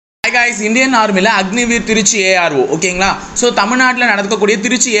Hi guys, Indian Army Agniveer Trichy ARO ஓகேங்களா. So தமிழ்நாட்டில் நடக்கக்கூடிய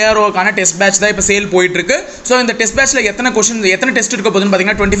திருச்சி AROக்கான டெஸ்ட் பேட்ச் தான் இப்போ சேல் போயிட்டு இருக்கு. ஸோ இந்த டெஸ்ட் பேட்ச்ல எத்தனை டெஸ்ட் இருக்க போகுதுன்னு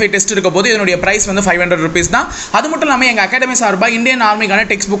பார்த்தீங்கன்னா 25 டெஸ்ட் இருக்க போது. இதனுடைய பிரைஸ் வந்து 500 rupees தான். அது மட்டும் இல்லாமல் எங்கள் அகாடமி சார்பாக இந்தியன் ஆர்மிக்கான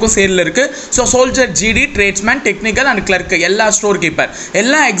டெக்ஸ்ட் புக்கும் சேலில் இருக்கு. So soldier, GD, tradesman, technical and clerk எல்லா ஸ்டோர் கீப்பர்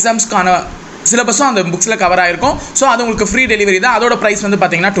எல்லா எக்ஸாம்ஸ்க்கான சிலபஸும் அந்த புக்ஸில் கவர் ஆயிருக்கும். ஸோ அது உங்களுக்கு ஃப்ரீ டெலிவரி தான். அதோட ப்ரைஸ் வந்து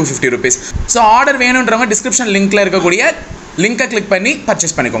பார்த்தீங்கன்னா 250 rupees. ஸோ ஆர்டர் வேணுன்றவங்க டிஸ்கிரிப்ஷன் லிங்க்ல இருக்கக்கூடிய லிங்கை கிளிக் பண்ணி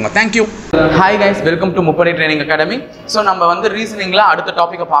பர்ச்சேஸ் பண்ணிக்கோங்க. Thank you. Hi guys, welcome to முப்படை ட்ரைனிங் அகாடமி. ஸோ நம்ம வந்து ரீசனிங்ல அடுத்த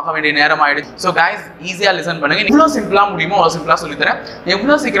டாப்பிக்கை பார்க்க வேண்டிய நேரம் ஆயிடுச்சு. ஸோ கைஸ் ஈஸியாக லிசன் பண்ணுங்க. எவ்வளோ சிம்பிளா முடியுமோ அவ்வளோ சிம்பிளா சொல்லித்தரேன்.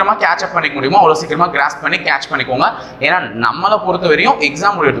 எவ்வளோ சீக்கிரமா கேட்ச் அப் பண்ணிக்க முடியுமோ அவ்வளோ சீக்கிரமா கிராஸ் பண்ணி கேட்ச் பண்ணிக்கோங்க. ஏன்னா நம்மளை பொறுத்த வரையும்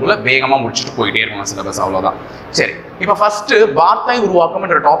எக்ஸாம் முடியறதுக்குள்ள வேகமா முடிச்சுட்டு போயிட்டே இருக்கணும் சிலபஸ், அவ்வளோதான். சரி, இப்போ ஃபர்ஸ்ட் வார்த்தை உருவாக்கம்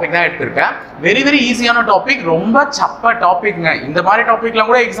என்ற டாபிக் தான் எடுத்திருக்கேன். வெரி ஈஸியான டாபிக், ரொம்ப சப்ப டாபிக்ங்க. இந்த மாதிரி டாபிக்லாம்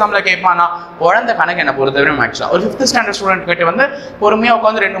கூட எக்ஸாம்ல கேட்பானா குழந்தை கணக்கு என்ன பொறுத்தவரை ஆக்சுவலா ஒரு 5th ஸ்டாண்டர்ட் ஸ்டூடெண்ட் கிட்ட வந்து பொறுமையா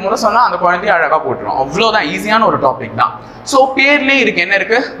உட்காந்து 2 முறை சொன்னா அந்த குழந்தைய அழகா போட்டுரும். அவ்வளவுதான், ஈஸியான ஒரு டாபிக் தான். சோ பேர்லயே இருக்கு, என்ன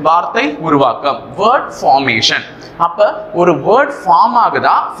இருக்கு? வார்த்தை உருவாக்கம், வேர்ட் ஃபார்மேஷன். அப்ப ஒரு வேர்ட் ஃபார்ம்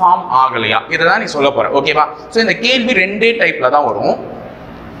ஆகுதா ஃபார்ம் ஆகலையா இததான் நீ சொல்ல போற, ஓகேவா? சோ இந்த கேள்வி 2 டைப்ல தான் வரும்.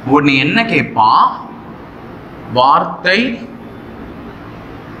 ஒன்னு என்ன கேட்பான், வார்த்தை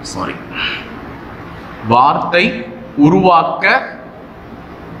உருவாக்க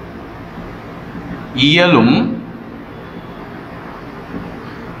இயலும்.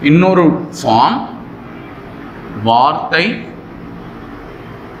 இன்னொரு ஃபார்ம், வார்த்தை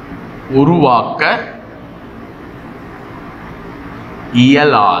உருவாக்க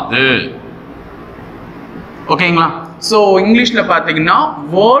இயலாது. ஓகேங்களா? சோ இங்கிலீஷ்ல பாத்தீங்கன்னா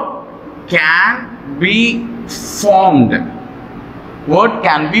word can be formed. Word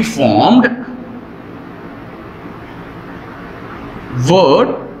can be formed. Word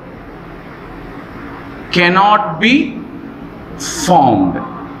cannot be formed.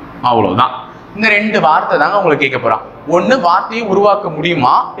 அவ்வளவுதான். இந்த 2 வார்த்தை தாங்க உங்களுக்கு கேட்க போறான். ஒண்ணு வார்த்தையை உருவாக்க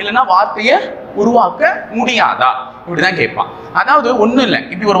முடியுமா, இல்லைன்னா வார்த்தையை உருவாக்க முடியாதா, இப்படிதான் கேட்பான். அதாவது ஒண்ணும் இல்லை,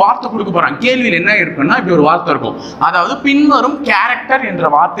 இப்படி ஒரு வார்த்தை கொடுக்க போறான். கேள்வியில் என்ன இருக்குன்னா இப்படி ஒரு வார்த்தை இருக்கும். அதாவது பின்வரும் கேரக்டர் என்ற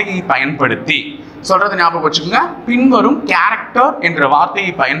வார்த்தையை பயன்படுத்தி, சொல்றது ஞாபகம் வச்சுக்கோங்க, பின்வரும் கேரக்டர் என்ற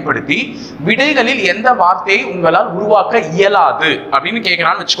வார்த்தையை பயன்படுத்தி விடைகளில் எந்த வார்த்தையை உங்களால் உருவாக்க இயலாது அப்படின்னு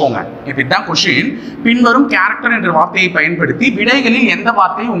கேட்கிறான்னு வச்சுக்கோங்க. இப்படிதான் கொஸ்டின். பின்வரும் கேரக்டர் என்ற வார்த்தையை பயன்படுத்தி விடைகளில் எந்த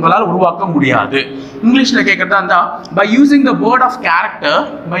வார்த்தையை உங்களால் உருவாக்க முடியாது. இங்கிலீஷ்ல கேட்கறதா இருந்தா by using the word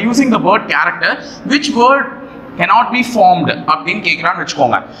character which word cannot be formed அப்படின்னு கேட்கிறான்னு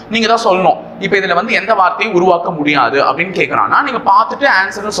வச்சுக்கோங்க. நீங்க தான் சொல்லணும் இப்போ இதுல வந்து எந்த வார்த்தையை உருவாக்க முடியாது அப்படின்னு கேட்கறான்னா நீங்க பார்த்துட்டு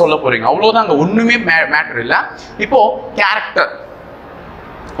ஆன்சர் சொல்ல போறீங்க. அவ்வளவுதான், அங்க ஒண்ணுமே மேட்டர் இல்ல. இப்போ கேரக்டர்,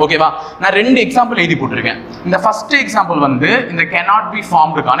 ஓகேவா? நான் 2 எக்ஸாம்பிள் எழுதி போட்டிருக்கேன். இந்த ஃபர்ஸ்ட் எக்ஸாம்பிள் வந்து இந்த cannot be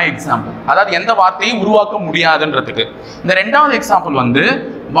formed-க்கான எக்ஸாம்பிள், அதாவது எந்த வார்த்தையை உருவாக்க முடியாதுன்றதுக்கு. இந்த 2வது எக்ஸாம்பிள் வந்து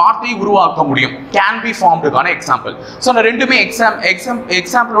வார்த்தையை உருவாக்க முடியும், can be formed-க்கான எக்ஸாம்பிள். ஸோ நான் 2மே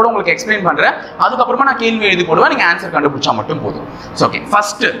எக்ஸாம்பிளோட உங்களுக்கு எக்ஸ்பிளைன் பண்றேன். அதுக்கப்புறமா நான் கேள்வி எழுதி போடுவேன், நீங்க ஆன்சர் கண்டுபிடிச்சா மட்டும் போதும். Okay,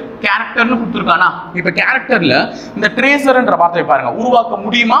 first கேரக்டர்னு கொடுத்துருக்கானா? இப்போ கேரக்டர்ல இந்த ட்ரேசர்ன்ற வார்த்தையை பாருங்க, உருவாக்க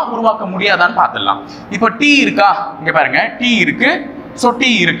முடியுமா உருவாக்க முடியாதான்னு பார்த்துடலாம். இப்போ டி இருக்கா, இங்க பாருங்க, டி இருக்கு. சோ டி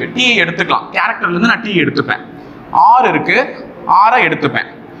இருக்கு, டி எடுத்துக்கலாம். கேரக்டர்ல இருந்து நான் டி எடுத்துப்பேன். ஆர் இருக்கு, ஆரை எடுத்துப்பேன்.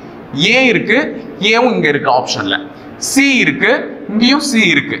 ஏ இருக்கு, ஏவும் இங்க இருக்கு ஆப்ஷன்ல. சி இருக்கு, இங்கேயும் சி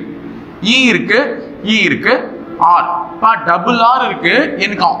இருக்கு. இ இருக்கு, இ இருக்கு. ஆர் பா டபுள் ஆர் இருக்கு.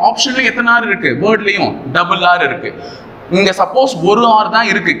 எனக்கு ஆப்ஷன்ல எத்தனை ஆர் இருக்கு? வேர்ட்லயும் டபுள் ஆர் இருக்கு. இங்க சப்போஸ் ஒரு ஆர் தான்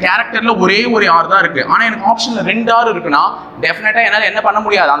இருக்கு, கேரக்டர்ல ஒரே ஒரு ஆர் தான் இருக்கு. ஆனா எனக்கு ஆப்ஷன்ல 2 ஆர் இருக்குன்னா டெஃபினட்டா என்னால என்ன பண்ண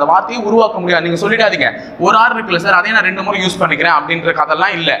முடியாது, அந்த வார்த்தையை உருவாக்க முடியாது. நீங்க சொல்லிடாதீங்க ஒரு ஆர் இருக்குல்ல சார், அதே நான் 2 முறை யூஸ் பண்ணிக்கிறேன் அப்படின்ற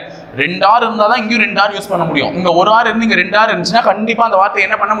கதெல்லாம் இல்ல. 2 ஆர் இருந்தாதான் இங்கேயும் 2 ஆர் யூஸ் பண்ண முடியும். இங்க ஒரு ஆர் இருந்து இங்க 2 ஆர் இருந்துச்சுன்னா கண்டிப்பா அந்த வார்த்தையை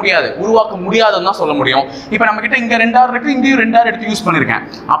என்ன பண்ண முடியாது, உருவாக்க முடியாதுன்னு தான் சொல்ல முடியும். இப்ப நம்ம கிட்ட இங்க 2 ஆர் இருக்கு, இங்கேயும் 2 ஆர் எடுத்து யூஸ் பண்ணிருக்கேன்.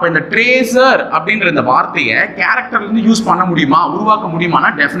 அப்ப இந்த ட்ரேசர் அப்படின்ற இந்த வார்த்தையை கேரக்டர்ல இருந்து யூஸ் பண்ண முடியுமா, உருவாக்க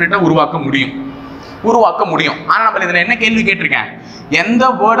முடியுமானா டெஃபினட்டா உருவாக்க முடியும். ஆனா நம்ம இதுல என்ன கேள்வி கேட்டிருக்கேன், எந்த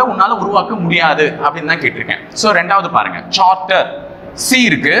வேர்டை உன்னால உருவாக்க முடியாது அப்படின்னு தான் கேட்டிருக்கேன். சோ 2வது பாருங்க, சார்ட்டர். சி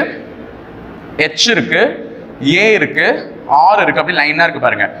இருக்கு, H இருக்கு, ஏ இருக்கு, ஆர் இருக்கு, அப்படி லைனா இருக்கு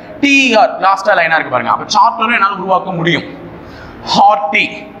பாருங்க. டி ஆர் லாஸ்டா லைனா இருக்கு பாருங்க. அப்ப சார்ட்டரும் என்னால உருவாக்க முடியும். ஹார்ட்டி,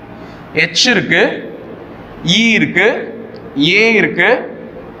 H இருக்கு, இ இருக்கு, ஏ இருக்கு,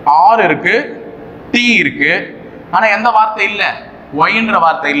 ஆர் இருக்கு, டி இருக்கு. ஆனா எந்த வார்த்தை இல்ல, ஒய்ன்ற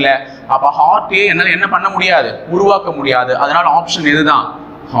வார்த்தை இல்ல. அப்ப ஹார்ட்டி என்னால என்ன பண்ண முடியாது, உருவாக்க முடியாது. அதனால ஆப்ஷன் இதுதான்,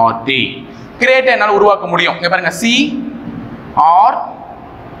 ஹார்ட்டி. கிரியேட் என்னால உருவாக்க முடியும். இங்க பாருங்க, சி ஆர்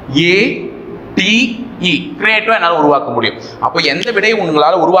ஏ டி இ, கிரியேட்டிவா என்னால உருவாக்க முடியும். அப்போ எந்த விடையை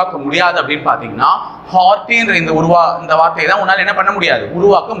உங்களால உருவாக்க முடியாது அப்படின்னு பாத்தீங்கன்னா ஹார்ட்டின்ற இந்த வார்த்தையை தான் உன்னால என்ன பண்ண முடியாது,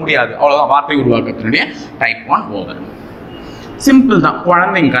 உருவாக்க முடியாது. அவ்வளவுதான், வார்த்தை உருவாக்கத்தினுடைய டைப் 1 ஓவர். சிம்பிள் தான்,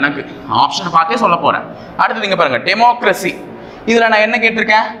 குழந்தைங்க கணக்கு. ஆப்ஷனை பார்த்தே சொல்ல போறேன். அடுத்தது இங்க பாருங்க, டெமோக்ரஸி. இதுல நான் என்ன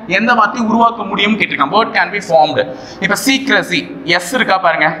கேட்டிருக்கேன், எந்த வார்த்தையை உருவாக்க முடியும் கேட்டிருக்கேன். Word can be formed. இப்ப சீக்ரசி எஸ் இருக்கா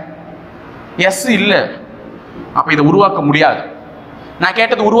பாருங்க, எஸ் இல்ல, அப்ப இதை உருவாக்க முடியாது. நான்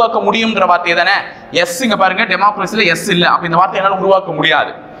கேட்டது உருவாக்க முடியும்ன்ற வார்த்தை தானே, எஸ் இங்க பாருங்க, டெமோக்ரஸில எஸ் இல்ல, அப்ப இந்த வார்த்தை என்னால உருவாக்க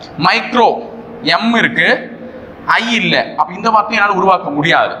முடியாது. மைக்ரோ எம் இருக்கு, ஐ இல்ல, அப்ப இந்த வார்த்தை என்னால உருவாக்க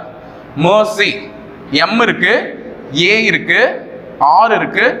முடியாது. மர்சி எம் இருக்கு, ஏ இருக்கு, ஆர்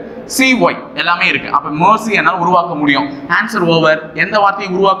இருக்கு, CY எல்லாமே இருக்கு. அப்ப mercy என்னால உருவாக்க முடியும். Answer over. எந்த வார்த்தையை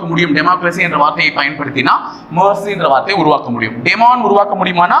உருவாக்க முடியும்? டெமோக்ரஸி என்ற வார்த்தையை பயன்படுத்தினா mercy என்ற வார்த்தையை உருவாக்க முடியும். டெமான் உருவாக்க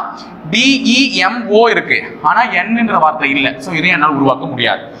முடியுமானா DEMO இருக்கு, ஆனா N என்ற வார்த்தை இல்ல. சோ இதை என்னால உருவாக்க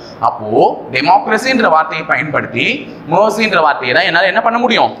முடியாது. அப்போ டெமோக்ரஸி என்ற வார்த்தையை பயன்படுத்தி mercy என்ற வார்த்தையை தான் என்னால என்ன பண்ண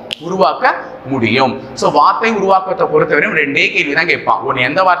முடியும்? உருவாக்க முடியும். சோ வார்த்தை உருவாக்கத்தை பொறுத்தவரையும் ரெண்டே கேள்வி தான் கேட்பான். ஒன்னு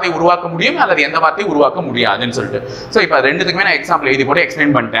எந்த வார்த்தையை உருவாக்க முடியும் அல்லது எந்த வார்த்தையை உருவாக்க முடியாதுன்னு சொல்லிட்டு. சோ இப்போ ரெண்டுத்துக்குமே நான் எக்ஸாம்பிள் எழுதி போட்டு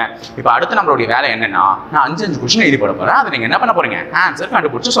எக்ஸ்பிளைன் பண்ணிட்டேன். இப்போ அடுத்து நம்மளுடைய வேலை என்னன்னா, நான் 5 क्वेश्चन எழுதி போட போறேன். அதை நீங்க என்ன பண்ண போறீங்க? ஆன்சர்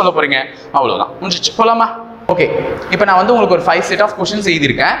கண்டுபிடிச்சு சொல்ல போறீங்க. அவ்வளவுதான், முடிஞ்சிச்சு. போலாமா? ஓகே, இப்போ நான் வந்து உங்களுக்கு ஒரு 5 செட் ஆஃப் क्वेश्चंस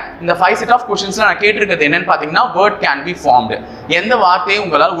எழுதியிருக்கேன். இந்த 5 செட் ஆஃப் क्वेश्चंसல நான் கேட்டிருக்கிறது என்னன்னு பாத்தீங்கன்னா, வேர்ட் கேன் பி ஃபார்ம்டு. எந்த வார்த்தையை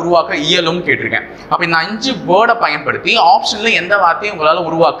உங்களால் உருவாக்க இயலும் கேட்டிருக்கேன். அப்ப இந்த 5 வேர்டை பயன்படுத்தி ஆப்ஷன்ல எந்த வார்த்தையை உங்களால்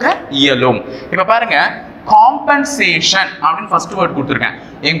உருவாக்க இயலும். இப்போ பாருங்க, காம்பன்சேஷன் அப்படின்னு ஃபர்ஸ்ட் வேர்ட் கொடுத்துருக்கேன்.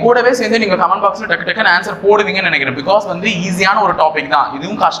 என் கூடவே சேர்ந்து நீங்க கமெண்ட் பாக்ஸ்ல டக்கு டக்குன்னு ஆன்சர் போடுவீங்கன்னு நினைக்கிறேன். பிகாஸ் வந்து ஈஸியான ஒரு டாபிக் தான்,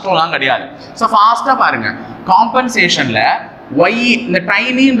 இதுவும் கஷ்டம்லாம் கிடையாது. ஸோ ஃபாஸ்டா பாருங்க, காம்பன்சேஷன்ல ஒய் இந்த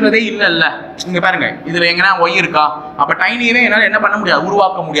டைனின்றதே இல்ல. இங்க பாருங்க, இதுல எங்கன்னா ஒய் இருக்கா? அப்ப டைனியவே என்னால என்ன பண்ண முடியாது?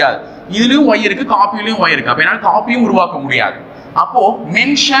 உருவாக்க முடியாது. இதுலயும் ஒய் இருக்கு, காப்பிலையும் ஒய் இருக்கு. அப்ப என்னால காப்பியும் உருவாக்க முடியாது. அப்போ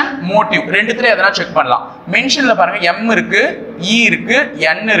மென்ஷன் மோட்டிவ் ரெண்டுத்துல எதனா செக் பண்ணலாம். மென்ஷன்ல பாருங்க, எம் இருக்கு, இ இருக்கு,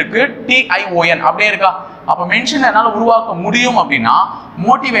 என் இருக்கு, TION அப்படியே இருக்கா? அப்ப மென்ஷன் என்னால உருவாக்க முடியும் அப்படின்னா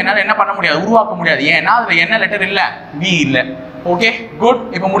மோட்டிவ் என்னால என்ன பண்ண முடியாது? உருவாக்க முடியாது. ஏன்னா அதுல என்ன லெட்டர் இல்ல? வி இல்ல. Okay, good.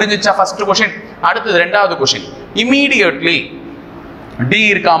 இப்போ முடிஞ்சிச்சா ஃபர்ஸ்ட் क्वेश्चन? அடுத்து ரெண்டாவது क्वेश्चन. இமிடியேட்லி டி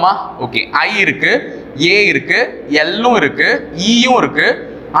இருக்காமா? ஓகே, ஐ இருக்கு, ஏ இருக்கு, எல்லும் இருக்கு, ஈயும் இருக்கு,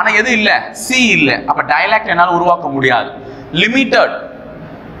 ஆனா எது இல்ல? சி இல்ல. அப்ப டயலாக்ட் என்னால உருவாக்க முடியாது. லிமிட்டட்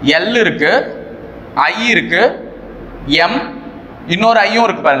எல் இருக்கு, ஐ இருக்கு, எம், இன்னொரு ஐயும்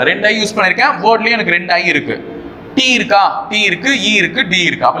இருக்கு பாருங்க, 2 ஐ யூஸ் பண்ணிருக்கேன். வேர்ட்லயே எனக்கு 2 ஐ இருக்கு. டி இருக்கா? டி இருக்கு, இ இருக்கு, டி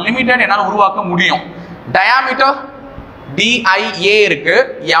இருக்கு. அப்ப லிமிட்டட் என்னால உருவாக்க முடியும். டயாமீட்டர் DIA இருக்கு,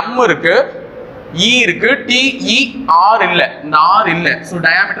 எம் இருக்கு, இ இருக்கு, TER இல்ல, இந்த R இல்ல. சோ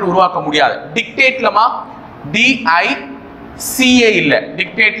டயாமீட்டர் உருவாக்க முடியாது. டிக்டேட்லமா DICA இல்ல,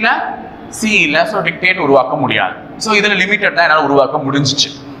 டிக்டேட்ல C இல்ல. சோ டிக்டேட் உருவாக்க முடியாது. சோ இதுல லிமிட்டட் தான் என்னால உருவாக்க முடிஞ்சிச்சு.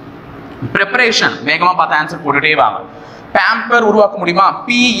 ப்ரிப்பரேஷன் வேகமா பார்த்து ஆன்சர் போட்டுட்டே வாங்க. பேம்பர் உருவாக்க முடியுமா?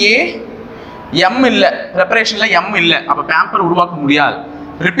 PAM இல்ல, ப்ரிப்பரேஷன்ல M இல்ல. அப்ப பேம்பர் உருவாக்க முடியாது.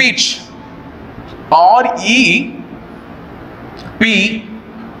 Repeat REP.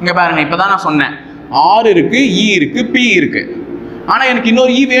 இங்க பாருங்க, இப்பதான் நான் சொன்னேன், R இருக்கு, E இருக்கு, P இருக்கு, ஆனா எனக்கு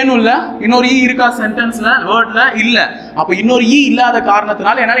இன்னொரு E வேணும்ல. இன்னொரு E இருக்கா சென்டென்ஸ்ல, வேர்ட்ல? இல்ல. அப்ப இன்னொரு E இல்லாத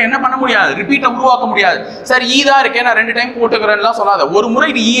காரணத்தினால என்னால என்ன பண்ண முடியாது? ரிப்பீட்டை உருவாக்க முடியாது. சரி, E தான் இருக்கே, நான் 2 டைம் போட்டுக்கிறேன்லாம் சொல்லாத. ஒரு முறை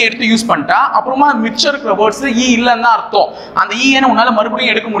நீ E எடுத்து யூஸ் பண்ணிட்டா அப்புறமா மிச்சம் இருக்கிற வேர்ட்ஸ் E இல்லன்னு தான் அர்த்தம். அந்த E னை உன்னால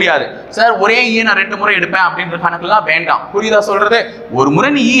மறுபடியும் எடுக்க முடியாது. சார், ஒரே E நான் 2 முறை எடுப்பேன் அப்படின்ற கணக்குலாம் வேண்டாம். புரியுதா சொல்றது? ஒரு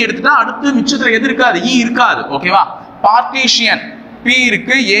முறை நீ E எடுத்துட்டா அடுத்து மிச்சத்துல எது இருக்காது? E இருக்காது. ஓகேவா? பார்ட்டிஷியன் P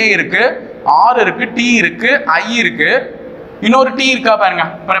இருக்கு, A இருக்கு, R இருக்கு, T இருக்கு, I இருக்கு, இன்னொரு T இருக்கா பாருங்க.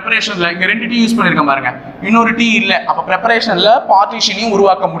 ப்ரிப்பரேஷன்ல இங்க 2 T யூஸ் பண்ணிருக்கேன் பாருங்க, இன்னொரு T இல்ல. அப்ப ப்ரிப்பரேஷன்ல பார்ட்டிஷனையும்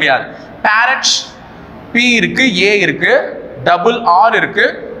உருவாக்க முடியாது. பேரட் P இருக்கு, A இருக்கு, டபுள் R இருக்கு,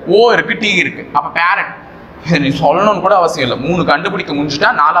 O இருக்கு, T இருக்கு. அப்ப பேரட் நீ சொல்லணும்னு கூட அவசியம் இல்லை. 3 கண்டுபிடிக்க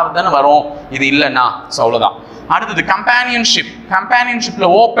முடிஞ்சுட்டா 4வது தானே வரும், இது இல்லைன்னா. அவ்வளவுதான். அடுத்தது கம்பானியன்ஷிப். கம்பானியன்ஷிப்ல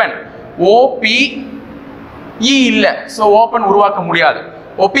ஓப்பன் OPE இல்ல. சோ ஓப்பன் உருவாக்க முடியாது.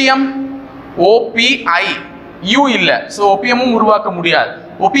 OPM OPI U இல்ல. சோ OPM உருவாக்க முடியாது.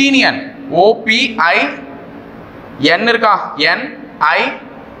 ஒப்பீனியன் OPI N இருக்கா?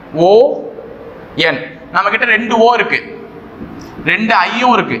 NION. நம்ம கிட்ட 2 O இருக்கு, 2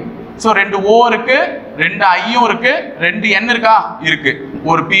 ஐயும் இருக்கு. சோ 2 O இருக்கு, 2 ஐயும் இருக்கு, 2 N இருக்கா? இருக்கு.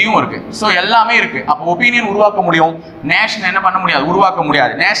 ஒரு Pயும் இருக்கு. சோ எல்லாமே இருக்கு. அப்ப ஒப்பீனியன் உருவாக்க முடியும். நேஷன் என்ன பண்ண முடியாது? உருவாக்க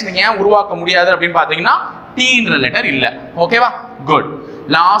முடியாது. நேஷன் ஏன் உருவாக்க முடியாது அப்படின்னு பாத்தீங்கன்னா T என்ற லெட்டர் இல்ல. ஓகேவா? குட்.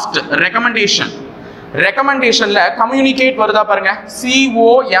 Last recommendation. ரெக்கமெண்டேஷன்ல கம்யூனிகேட் வருதா பாருங்க,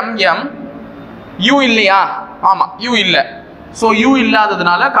 COMM. U இல்லையா? ஆமா, U இல்ல. சோ U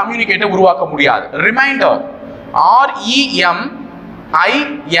இல்லாததுனால கம்யூனிகேட்டை உருவாக்க முடியாது. Reminder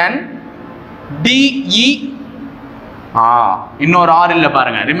REMINDE. இன்னொரு R இல்ல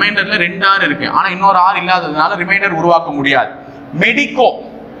பாருங்க. ரிமைண்டர்ல 2 R இருக்கு, ஆனா இன்னொரு R இல்லாததுனால ரிமைண்டர் உருவாக்க முடியாது. மெடிக்கோ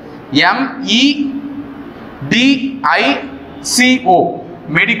MEDICO CO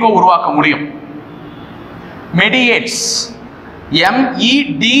மெடிகோ உருவாக்க முடியும். மெடியேட்ஸ்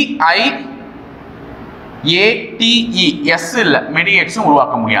MEDIATES இல்ல மெடியேட்ஸும்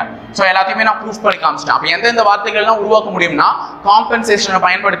உருவாக்க முடியாது. ஸோ எல்லாத்தையுமே நான் ப்ரூஃப் பண்ணி காமிச்சிட்டேன். அப்போ எந்தெந்த வார்த்தைகள்லாம் உருவாக்க முடியும்னா காம்பன்சேஷனை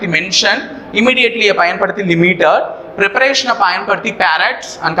பயன்படுத்தி மென்ஷன், இமிடியேட்லியை பயன்படுத்தி லிமிட்டட், ப்ரிப்பரேஷனை பயன்படுத்தி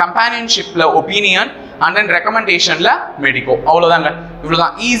parrots and கம்பேனியன்ஷிப்ல opinion and then ரெக்கமெண்டேஷன்ல மெடிகோ. அவ்வளவுதாங்க,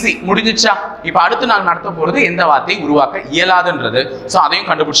 இவ்வளவுதான், ஈஸி, முடிஞ்சிச்சா? இப்போ அடுத்து நான் நடத்த போறது எந்த வார்த்தையை உருவாக்க இயலாதுன்றது. ஸோ அதையும்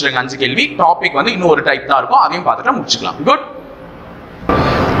கண்டுபிடிச்சிருங்க. 5 கேள்வி. டாபிக் வந்து இன்னும் ஒரு டைப் தான் இருக்கும், அதையும் பார்த்துட்டு முடிச்சுக்கலாம். குட்.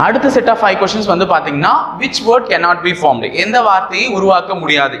 அடுத்த செட் ஆஃப் 5 क्वेश्चंस வந்து பாத்தீங்கன்னா which word cannot be formed, எந்த வார்த்தையை உருவாக்க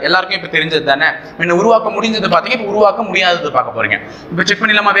முடியாது. எல்லாருக்கும் இப்ப தெரிஞ்சது தானே. என்ன உருவாக்க முடிஞ்சது பாத்தீங்க, இப்ப உருவாக்க முடியாதது பார்க்க போறீங்க. இப்ப செக்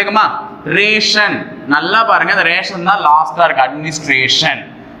பண்ணிடலாமா வேகமா? ரேஷன், நல்லா பாருங்க, இந்த ரேஷன் தான் லாஸ்டா இருக்கு. அட்மினிஸ்ட்ரேஷன்,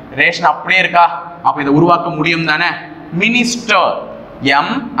 ரேஷன் அப்படியே இருக்கா? அப்ப இதை உருவாக்க முடியும் தானே. மினிஸ்டர்,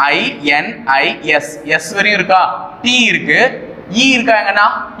 MINIS, S வரையும் இருக்கா? T இருக்கு, E இருக்காங்கன்னா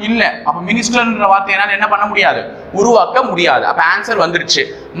இல்ல. அப்ப மினிஸ்டர்ன்ற வார்த்தையை என்ன பண்ண முடியாது, உருவாக்க முடியாது. அப்ப ஆன்சர் வந்துருச்சு.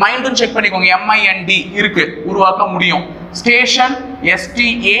 மைண்டும் செக் பண்ணிக்கோங்க, MIND இருக்கு, உருவாக்க முடியும். ஸ்டேஷன்,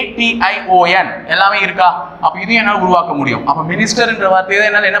 STATION எல்லாமே இருக்கா? அப்ப இது என்னால உருவாக்க முடியும். அப்ப மினிஸ்டர்ன்ற வார்த்தையை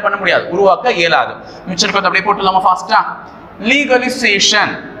என்னால என்ன பண்ண முடியாது, உருவாக்க இயலாது. மிச்சம் இருக்கிறத அப்படியே போட்டுலாமா ஃபாஸ்டா?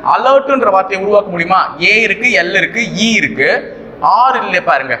 லீகலைசேஷன், அலர்ட்ன்ற வார்த்தையை உருவாக்க முடியுமா? A இருக்கு, L இருக்கு, E இருக்கு, R இல்ல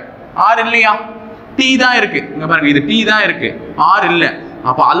பாருங்க, R இல்லையா? T தான் இருக்கு, இங்க பாருங்க, இது T தான் இருக்கு, R இல்ல.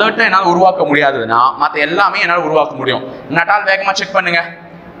 அப்ப அலர்ட்டை என்னால உருவாக்க முடியாதுன்னா மத்த எல்லாமே என்னால உருவாக்க முடியும். நட்டால் வேகமா செக் பண்ணுங்க.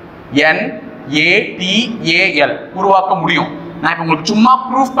 NATAL உருவாக்க முடியும். நான் இப்ப உங்களுக்கு சும்மா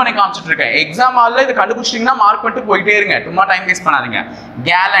ப்ரூஃப் பண்ணி காமிச்சிட்டு இருக்கேன். எக்ஸாம் ஹால்ல இது கண்டுபிடிச்சிட்டீங்கன்னா மார்க் பண்ணிட்டு போயிட்டே இருங்க, சும்மா டைம் வேஸ்ட் பண்ணாதீங்க.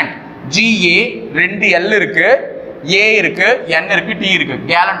 கேலண்ட், GA 2 L இருக்கு, A இருக்கு, N இருக்கு, T இருக்கு,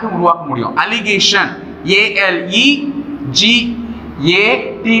 கேலண்ட்டும் உருவாக்க முடியும். அலிகேஷன்,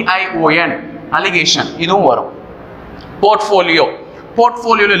 ALEGATION அலிகேஷன், இதுவும் வரும். போர்ட்ஃபோலியோ,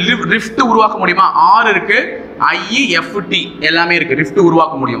 போர்ட்ஃபோலியோல ரிஃப்ட் உருவாக்க முடியுமா? R இருக்கு, IEFT எல்லாமே இருக்கு, ரிஃப்ட்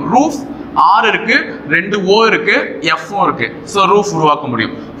உருவாக்க முடியும். ரூஃப், R இருக்கு, 2 O இருக்கு, F இருக்கு, சோ ரூஃப் உருவாக்க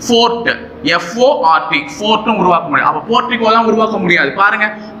முடியும். ஃபோர்ட், FORT, ஃபோர்ட்டும் உருவாக்க முடியும். அப்ப போர்ட்டிகோ தான் உருவாக்க முடியாது. பாருங்க,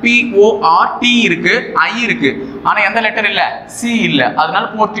 PORT இருக்கு, I இருக்கு, ஆனா எந்த லெட்டர் இல்ல, C இல்ல, அதனால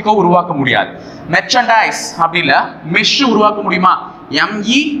போர்ட்டிகோ உருவாக்க முடியாது. மெர்ச்சன்டைஸ் அப்படி இல்ல, மெஷ் உருவாக்க முடியுமா?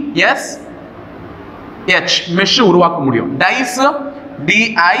 MESH, மெஷ் உருவாக்க முடியும். டைஸ்,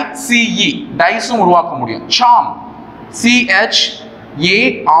 DICE, டைஸும் உருவாக்க முடியும். சாம்,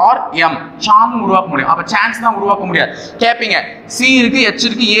 CHARM, சாம் உருவாக்க முடியும். அப்ப சான்ஸ் தான் உருவாக்க முடியாது. கேப்பீங்க, C இருக்கு, H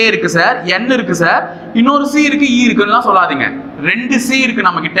இருக்கு, A இருக்கு சார், N இருக்கு சார், இன்னொரு C இருக்கு, E இருக்குன்னு சொல்லாதீங்க. 2 C இருக்கு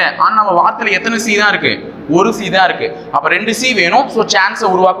நம்ம கிட்ட, ஆனா நம்ம வார்த்தையில எத்தனை C தான் இருக்கு? ஒரு C தான் இருக்கு. அப்ப 2 C வேணும், சோ சான்ஸ்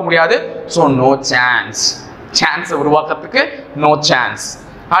உருவாக்க முடியாது. சோ நோ சான்ஸ், சான்ஸ் உருவாக்குறதுக்கு நோ சான்ஸ்.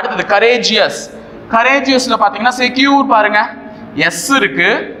 அடுத்தது கரேஜியஸ். கரேஜியஸ்ல பாத்தீங்கன்னா செக்யூர் பாருங்க, S இருக்கு,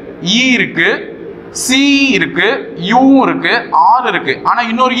 E இருக்கு, C இருக்கு, U இருக்கு, R இருக்கு, ஆனா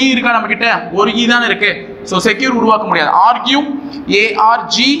இன்னொரு E இருக்கா நம்ம கிட்ட? ஒரு E தானே இருக்கு. சோ செக்யூர் உருவாக்க முடியாது. ஆர்கியூ,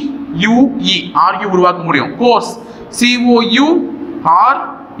 ARGUE, ஆர்கியூ உருவாக்க முடியும். கோர்ஸ், COURSE,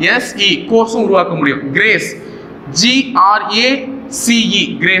 கோர்ஸும் உருவாக்க முடியும். கிரேஸ், GRACE,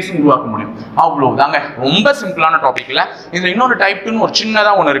 கிரேஸும் உருவாக்க முடியும். அவ்வளவுதாங்க, ரொம்ப சிம்பிளான டாபிக்ல. இதுல இன்னொரு டைப் 2 ஒரு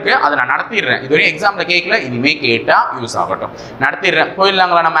சின்னதா ஒன்று இருக்கு, அதை நான் நடத்திடுறேன். இதுவரை எக்ஸாம்ல கேட்கல, இனிமே கேட்டா யூஸ் ஆகட்டும், நடத்திடுறேன்.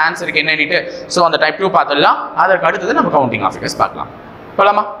 போயிடலாங்களா நம்ம ஆன்சருக்கு என்னன்னுட்டு? ஸோ அந்த டைப் 2 பார்த்துடலாம். அதற்கு அடுத்தது நம்ம கவுண்டிங் ஆஃப் ஃபிகர்ஸ் பார்க்கலாம்.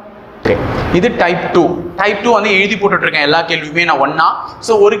 போலாமா? இது டைப் 2. டைப் 2 வந்து எழுதி போட்டுட்டு இருக்கேன் எல்லா கேள்வியுமே நான் ஒண்ணா.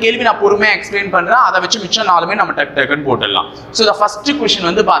 சோ ஒரு கேள்வி நான் பொறுமையா எக்ஸ்பிளைன் பண்றேன், அதை வச்சு மிச்சம் 4மே நம்ம டக் டக்குன்னு போட்டுடலாம். சோ தி ஃபர்ஸ்ட் क्वेश्चन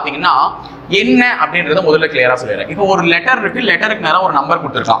வந்து பாத்தீங்கன்னா என்ன அப்படின்றத முதல்ல கிளியரா சொல்லிடுறேன். இப்போ ஒரு லெட்டர் இருக்கு, லெட்டருக்கு நேரா ஒரு நம்பர்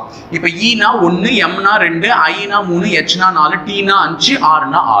கொடுத்துருக்கான். இப்போ E-னா 1, M-னா 2, I-னா 3, H-னா 4, T-னா 5,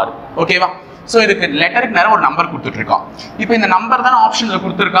 R-னா 6. ஓகேவா? சோ இதுக்கு லெட்டருக்கு நேரா ஒரு நம்பர் கொடுத்துட்டு இருக்கான். இப்போ இந்த நம்பர் தான ஆப்ஷன்ல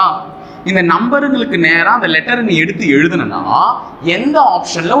கொடுத்துருக்கான். இந்த நம்பருங்களுக்கு நேரா அந்த லெட்டர் நீ எடுத்து எழுதுனா எந்த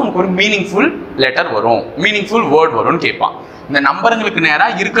ஆப்ஷன்ல உனக்கு ஒரு மீனிங்ஃபுல் லெட்டர் வரும், மீனிங்ஃபுல் வேர்ட் வரும்னு கேட்பான். இந்த நம்பருங்களுக்கு நேரா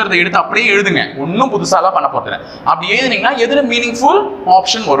இருக்கிறத எடுத்து அப்படியே எழுதுங்க, ஒன்றும் புதுசாலாம் பண்ண போறதில்ல. அப்படி எழுதுனீங்கன்னா எதுல மீனிங்ஃபுல்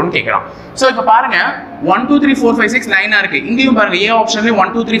ஆப்ஷன் வரும்னு கேட்கறான். சோ இப்போ பாருங்க 1 2 3 4 5 6 லைனா இருக்கு. இங்கேயும் பாருங்க ஏ ஆப்ஷன்லயே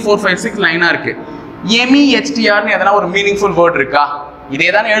 1 2 3 4 5 6 லைனா இருக்கு. MEHTRன்னு எதனா ஒரு மீனிங்ஃபுல் வேர்ட் இருக்கா? இதே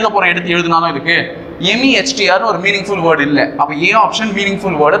தானே எழுத போறேன், எடுத்து எழுதுனாலும் இதுக்கு MEHTRன்னு ஒரு மீனிங்ஃபுல் வேர்ட் இல்ல. அப்ப ஏ ஆப்ஷன்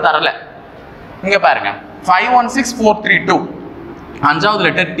மீனிங்ஃபுல் வேர்டு தரல. இங்க பாருங்க 516432, 5வது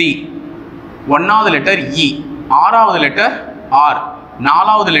லெட்டர் T, 1வது லெட்டர் E, 6வது லெட்டர் R,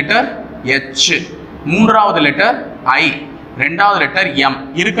 4வது லெட்டர் H, 3வது லெட்டர் I, 2வது லெட்டர் M.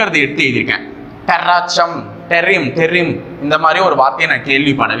 இருக்கிறத எடுத்து எழுதியிருக்கேன். டெராச்சம், டெரிம், டெரிம், இந்த மாதிரி ஒரு வார்த்தையை நான்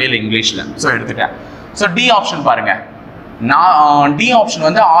கேள்விப்படவே இல்லை இங்கிலீஷ்ல. ஸோ எடுத்துட்டேன். ஸோ டி ஆப்ஷன் பாருங்க. டி ஆப்ஷன்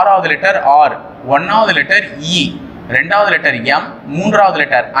வந்து 6வது லெட்டர் R, 1வது லெட்டர் E, ரெண்டாவது லெட்டர் M, மூன்றாவது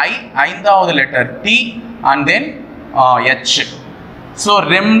லெட்டர் I, ஐந்தாவது letter T and then H. So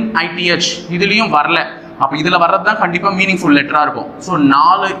RAM ITH இதுலேயும் வரல. அப்போ இதில் வர்றது தான் கண்டிப்பாக மீனிங்ஃபுல் லெட்டராக இருக்கும். So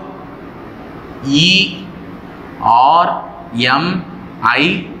 4 E R M I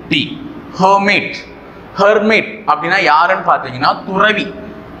T. Hermit. Hermit அப்படின்னா யாருன்னு பார்த்தீங்கன்னா துறவி.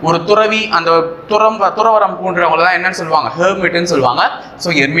 ஒரு துறவி, அந்த துறவரம் போன்றவங்க தான் என்னன்னு சொல்லுவாங்க, ஹெர்மிட்னு சொல்லுவாங்க. ஸோ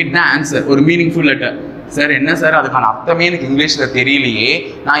ஹெர்மிட் தான் ஆன்சர், ஒரு மீனிங்ஃபுல் லெட்டர். சார் என்ன சார் அதுக்கான அர்த்தமே எனக்கு இங்கிலீஷில் தெரியலையே,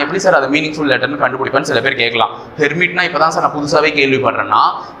 நான் எப்படி சார் அதை மீனிங்ஃபுல் லெட்டர்னு கண்டுபிடிப்பேன்னு சில பேர் கேட்கலாம். ஹெர்மிட்னா இப்போ தான் சார் நான் புதுசாகவே கேள்விப்படுறேன்னா,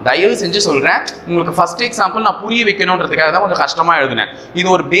 தயவு செஞ்சு சொல்கிறேன், உங்களுக்கு ஃபர்ஸ்ட் எக்ஸாம்பிள் நான் புரிய வைக்கணுன்றதுக்காக தான் கொஞ்சம் கஷ்டமாக எழுதுனேன். இது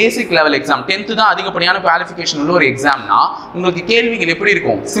ஒரு பேசிக் லெவல் எக்ஸாம், 10th தான் அதிகப்படியான குவாலிஃபிகேஷன் உள்ள ஒரு எக்ஸாம்னா உங்களுக்கு கேள்விகள் எப்படி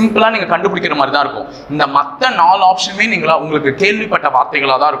இருக்கும், சிம்பிளாக நீங்கள் கண்டுபிடிக்கிற மாதிரி தான் இருக்கும். இந்த மற்ற 4 ஆப்ஷனுமே உங்களுக்கு கேள்விப்பட்ட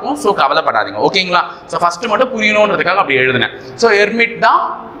வார்த்தைகளாக தான் இருக்கும். ஸோ கவலைப்படாதீங்க, ஓகேங்களா? ஸோ ஃபர்ஸ்ட் மட்டும் புரியணுன்றதுக்காக அப்படி எழுதுனேன். ஸோ ஹெர்மிட் தான்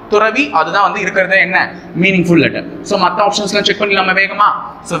துறவி, அதுதான் வந்து இருக்கிறது என்ன மீனிங்ஃபுல் லெட்டர். ஸோ மற்ற ஆப்ஷன்ஸ்லாம் செக் பண்ணிடலாமா வேகமா?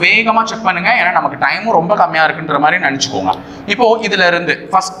 ஸோ வேகமாக செக் பண்ணுங்க, ஏன்னா நமக்கு டைமும் ரொம்ப கம்மியாக இருக்குன்ற மாதிரி நினச்சிக்கோங்க. இப்போ இதுல இருந்து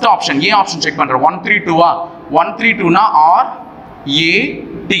first option A option check பண்ணுறோம். 132 132னா R A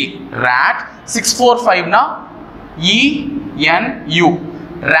T rat. 645னா E N U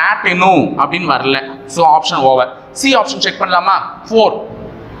rat enu அப்படின்னு வரல. So option over. C option check பண்ணலாமா? 4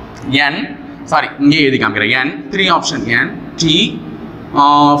 N சாரி இங்கே எழுதி காமிக்கிறேன் N. 3 ஆப்ஷன் N T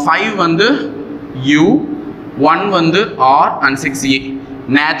 5 வந்து U, 1 வந்து R and 6 E.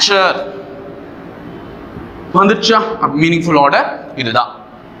 நேச்சர் வந்துருச்சா? மீனிங்ஃபுல் ஆர்டர் இதுதான்.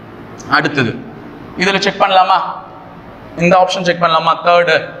 அடுத்தது இதில் செக் பண்ணலாமா? இந்த ஆப்ஷன் செக் பண்ணலாமா?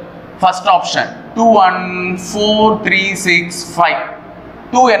 Third first option 2 1 4 3 6 5.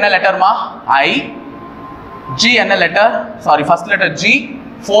 2 என்ன லெட்டர்மா? I. G என்ன letter? Sorry first letter G,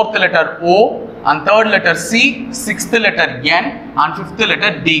 fourth letter O and third letter C, sixth letter N and fifth letter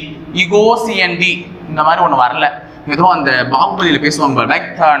D. Ego C and D இந்த மாதிரி ஒன்று வரல. ஏதோ அந்த பாகுபலியில் பேசுவாங்க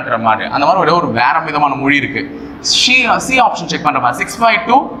லைக்ன்ற மாதிரி, அந்த மாதிரி ஒரு வேற விதமான மொழி இருக்கு. சி ஆப்ஷன் செக் பண்ற மாதிரி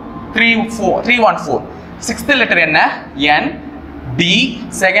 652 314. சிக்ஸ்த் லெட்டர் என்ன? N, D,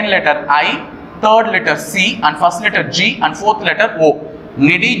 second letter I, third letter C and first letter G and fourth letter O.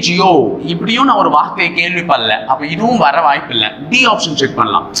 நெடிஜியோ இப்படியும் நான் ஒரு வார்த்தையை கேள்விப்படல, அப்ப இதுவும் வர வாய்ப்பு இல்லை. டி ஆப்ஷன் செக்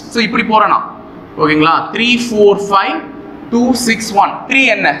பண்ணலாம். ஸோ இப்படி போறேனா, ஓகேங்களா? 3 4 5 2 6 1. 3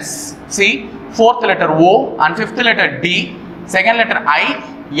 என்ன? C, fourth letter O and fifth letter D, second letter I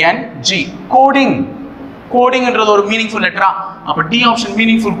N G. Coding. கோடிங்ன்றது ஒரு மீனிங்ஃபுல் லெட்டரா? அப்ப டி ஆப்ஷன்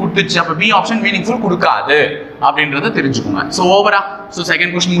மீனிங்ஃபுல் கொடுத்துச்சு, அப்ப பி ஆப்ஷன் மீனிங்ஃபுல் கொடுக்காது அப்படின்றத தெரிஞ்சுக்கோங்க. ஸோ ஓவரா, ஸோ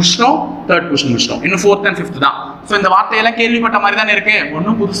செகண்ட் கொஸ்டின் முடிச்சிட்டோம், தேர்ட் கொஸ்டின் முடிச்சிட்டோம், இன்னும் ஃபோர்த் அண்ட் ஃபிஃப்த் தான். ஸோ இந்த வார்த்தையெல்லாம் கேள்விப்பட்ட மாதிரி தானே இருக்கு,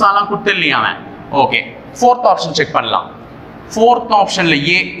 ஒன்றும் புதுசாலாம் கொடுத்து இல்லையா அவன். ஓகே, ஃபோர்த் ஆப்ஷன் செக் பண்ணலாம். ஃபோர்த் ஆப்ஷன்ல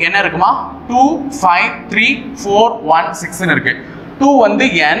ஏ என்ன இருக்குமா? 2 5 3 4 1 6ன்னு இருக்கு. 2 வந்து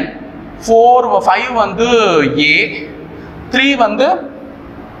N, 4 5 வந்து A, 3 வந்து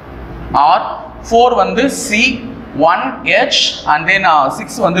R, 4 வந்து C, 1 H and then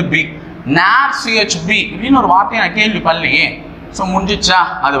 6 வந்து B. NAR CHB இப்படின்னு ஒரு வார்த்தையை நான் கேள்விப்படலையே. ஸோ முடிஞ்சிச்சா?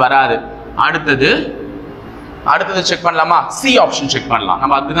 அது வராது. அடுத்தது செக் பண்ணலாமா? சி ஆப்ஷன் செக் பண்ணலாம்.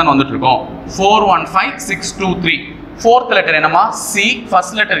 நம்ம அதுதான் வந்துட்டு இருக்கோம். 4 1 5 6 2 3. ஃபோர்த் லெட்டர் என்னமா? C,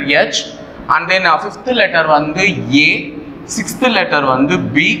 first letter H and then fifth letter வந்து A, சிக்ஸ்த் லெட்டர் வந்து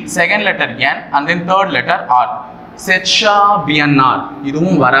B, second letter N and then third letter R. செச்சா PNR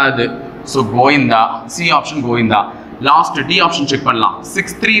இதுவும் வராது. So Govinda, C option Govinda. Last D option check பண்ணலாம்.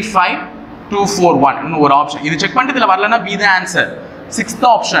 6 3 5 2 4 1 இன்னும் ஒரு ஆப்ஷன். இது check பண்ணிட்டு இதில் வரலன்னா பி தான் answer. Sixth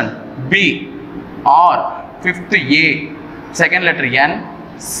option B, R, fifth A, second letter N,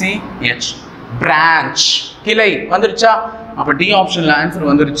 C H. Branch, கிளை வந்துருச்சா? அப்போ டி ஆப்ஷன்ல ஆன்சர்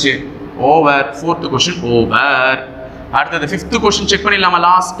வந்துருச்சு. ஓவர். Fourth question over. அடுத்தது ஃபிஃப்த் கொஸ்டின் செக் பண்ணிடலாமா?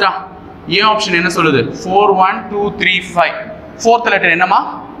 லாஸ்டா ஏ ஆப்ஷன் என்ன சொல்லுது? 4 1 2 3 5. ஃபோர்த் லெட்டர் என்னமா?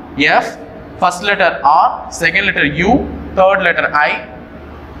 F, first letter R, second letter U, third letter I.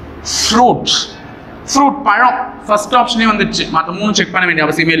 Fruit. Fruit பழம் ஃபர்ஸ்ட் ஆப்ஷனே வந்துச்சு, மற்ற 3 செக் பண்ண வேண்டிய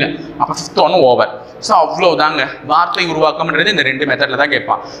அவசியமே இல்லை. அப்போ ஃபிஃப்த் ஒன்றும் ஓவர். ஸோ அவ்வளோதாங்க. வார்த்தை உருவாக்கம்ன்றது இந்த 2 மெத்தட்ல தான்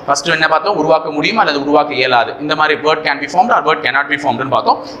கேட்பான். ஃபர்ஸ்ட் என்ன பார்த்தோம்? உருவாக்க முடியும் அல்லது உருவாக்க இயலாது. இந்த மாதிரி word can be formed R word cannot be ஃபார்ம்ட்னு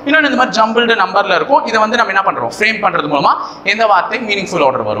பார்த்தோம். இன்னொன்று இந்த மாதிரி ஜம்பிள்டு நம்பர்ல இருக்கும். இதை வந்து நம்ம என்ன பண்றோம்? ஃப்ரேம் பண்றது மூலமா எந்த வார்த்தை மீனிங்ஃபுல்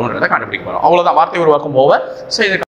ஆர்டர் வரும்ன்றதை கண்டுபிடிக்க போறோம். அவ்வளோதான், வார்த்தை உருவாக்கம் ஓவர். ஸோ இது